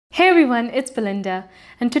Hey everyone, it's Belinda,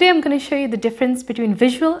 and today I'm going to show you the difference between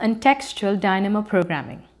visual and textual Dynamo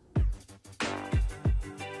programming.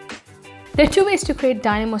 There are two ways to create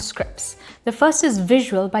Dynamo scripts. The first is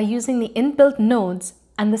visual by using the inbuilt nodes,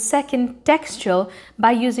 and the second textual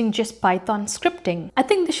by using just Python scripting. I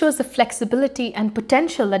think this shows the flexibility and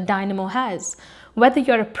potential that Dynamo has. Whether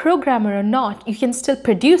you're a programmer or not, you can still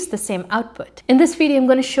produce the same output. In this video, I'm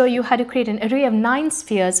going to show you how to create an array of 9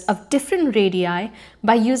 spheres of different radii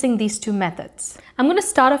by using these two methods. I'm going to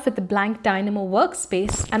start off with the blank Dynamo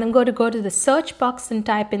workspace, and I'm going to go to the search box and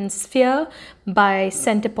type in sphere by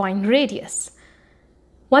center point radius.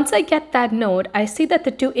 Once I get that node, I see that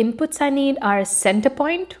the two inputs I need are a center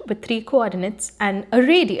point with 3 coordinates and a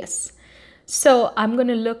radius. So I'm going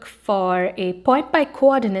to look for a point by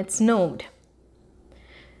coordinates node.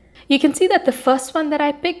 You can see that the first one that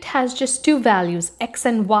I picked has just 2 values, x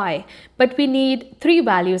and y, but we need 3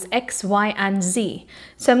 values, x, y, and z.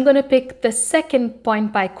 So I'm going to pick the second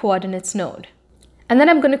point by coordinates node. And then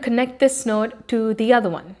I'm going to connect this node to the other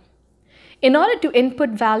one. In order to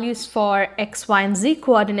input values for x, y, and z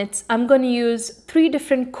coordinates, I'm going to use 3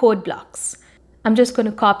 different code blocks. I'm just going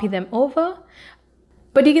to copy them over,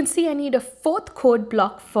 but you can see I need a 4th code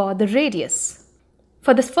block for the radius.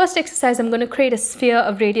 For this first exercise, I'm going to create a sphere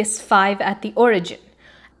of radius 5 at the origin.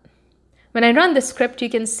 When I run the script, you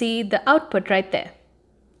can see the output right there.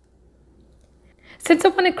 Since I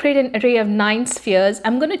want to create an array of 9 spheres,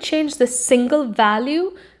 I'm going to change the single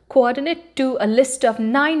value coordinate to a list of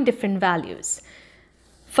 9 different values.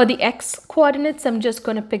 For the x coordinates, I'm just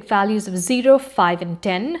going to pick values of 0, 5, and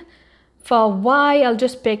 10. For y, I'll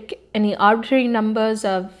just pick any arbitrary numbers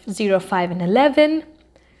of 0, 5, and 11.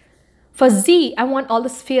 For z, I want all the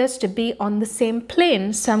spheres to be on the same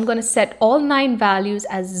plane, so I'm going to set all 9 values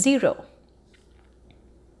as 0.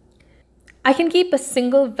 I can keep a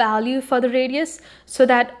single value for the radius so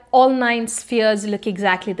that all 9 spheres look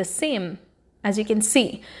exactly the same, as you can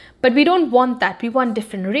see. But we don't want that, we want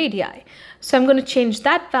different radii. So I'm going to change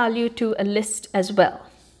that value to a list as well.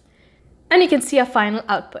 And you can see our final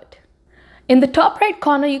output. In the top right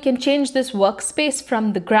corner, you can change this workspace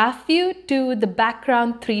from the graph view to the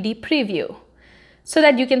background 3D preview so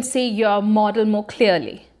that you can see your model more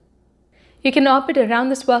clearly. You can orbit around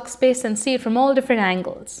this workspace and see it from all different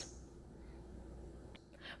angles.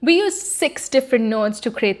 We use 6 different nodes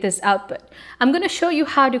to create this output. I'm going to show you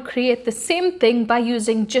how to create the same thing by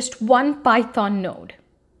using just one Python node.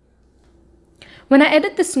 When I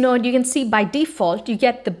edit this node, you can see by default, you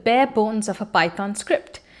get the bare bones of a Python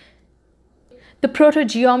script. The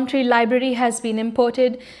proto-geometry library has been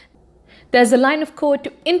imported. There's a line of code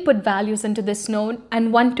to input values into this node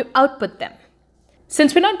and one to output them.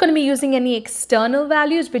 Since we're not going to be using any external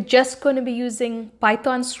values, we're just going to be using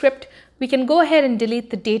Python script, we can go ahead and delete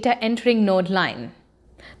the data entering node line.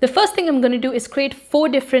 The first thing I'm going to do is create 4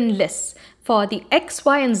 different lists for the x,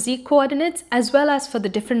 y, and z coordinates as well as for the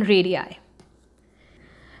different radii.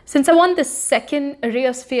 Since I want the second array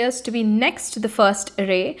of spheres to be next to the first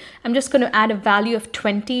array, I'm just going to add a value of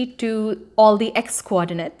 20 to all the x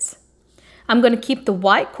coordinates. I'm going to keep the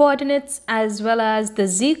y coordinates as well as the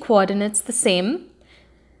z coordinates the same.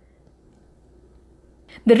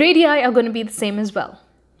 The radii are going to be the same as well.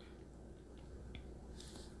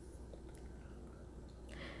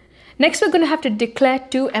 Next, we're going to have to declare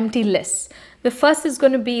 2 empty lists. The first is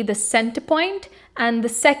going to be the center point and the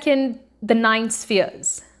second, the 9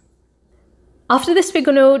 spheres. After this, we're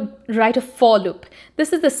going to write a for loop.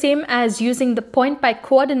 This is the same as using the point by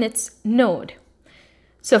coordinates node.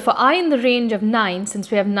 So for I in the range of 9, since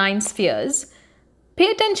we have 9 spheres, pay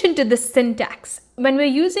attention to the syntax. When we're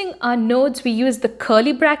using our nodes, we use the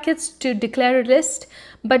curly brackets to declare a list,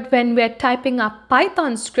 but when we're typing our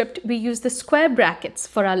Python script, we use the square brackets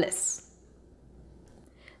for our lists.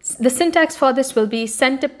 The syntax for this will be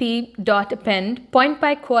center p.append point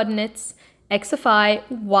by coordinates x of I,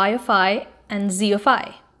 y of I, and z of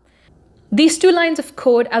I. These 2 lines of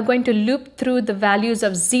code are going to loop through the values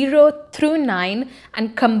of 0 through 9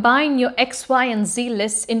 and combine your x, y, and z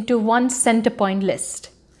lists into one center point list.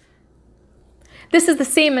 This is the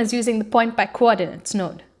same as using the point by coordinates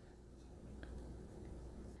node.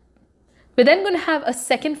 We're then going to have a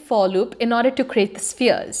second for loop in order to create the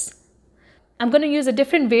spheres. I'm going to use a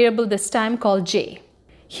different variable this time called j.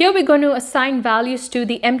 Here we're going to assign values to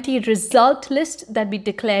the empty result list that we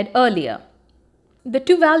declared earlier. The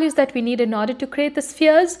 2 values that we need in order to create the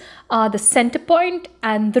spheres are the center point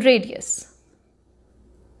and the radius.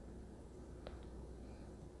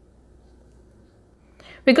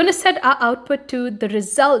 We're going to set our output to the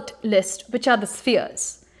result list, which are the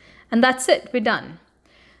spheres. And that's it, we're done.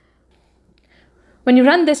 When you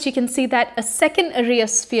run this, you can see that a second array of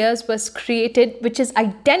spheres was created, which is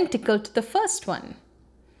identical to the first one.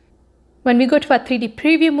 When we go to our 3D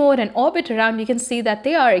preview mode and orbit around, you can see that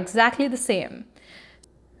they are exactly the same.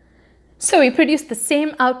 So we produced the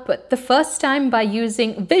same output the first time by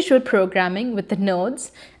using visual programming with the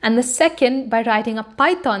nodes, and the second by writing a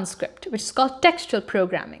Python script, which is called textual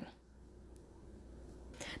programming.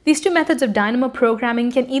 These two methods of Dynamo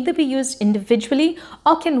programming can either be used individually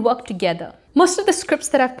or can work together. Most of the scripts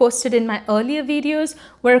that I've posted in my earlier videos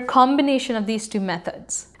were a combination of these two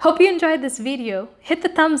methods. Hope you enjoyed this video. Hit the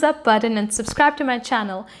thumbs up button and subscribe to my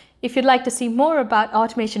channel if you'd like to see more about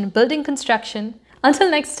automation in building construction.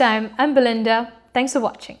 Until next time, I'm Belinda. Thanks for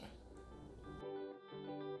watching.